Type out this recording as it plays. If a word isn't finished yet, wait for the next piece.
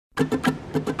I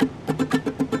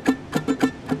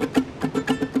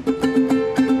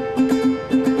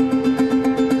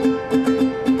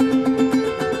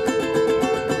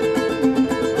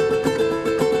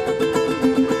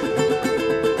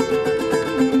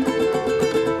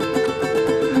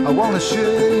wanna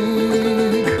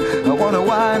shake, I wanna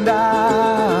wind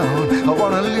down, I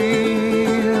wanna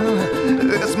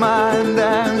leave this mind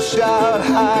and shout,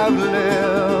 I've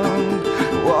lived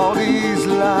all these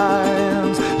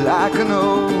lines like an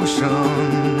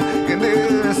ocean in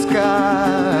the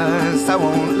skies. I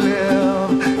won't live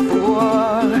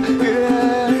forever.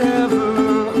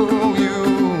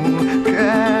 You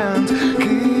can't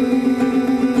keep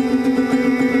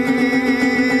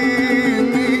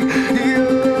me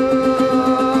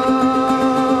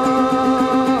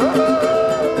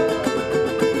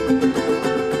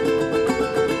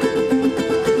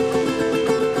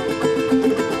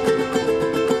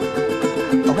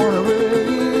I wanna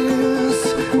race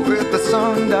with the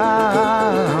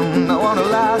sundown. I want a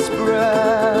last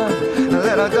breath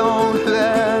that I don't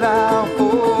let out.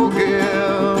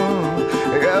 Forgive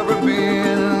every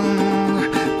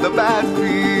being, the bad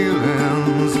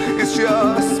feelings. It's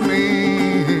just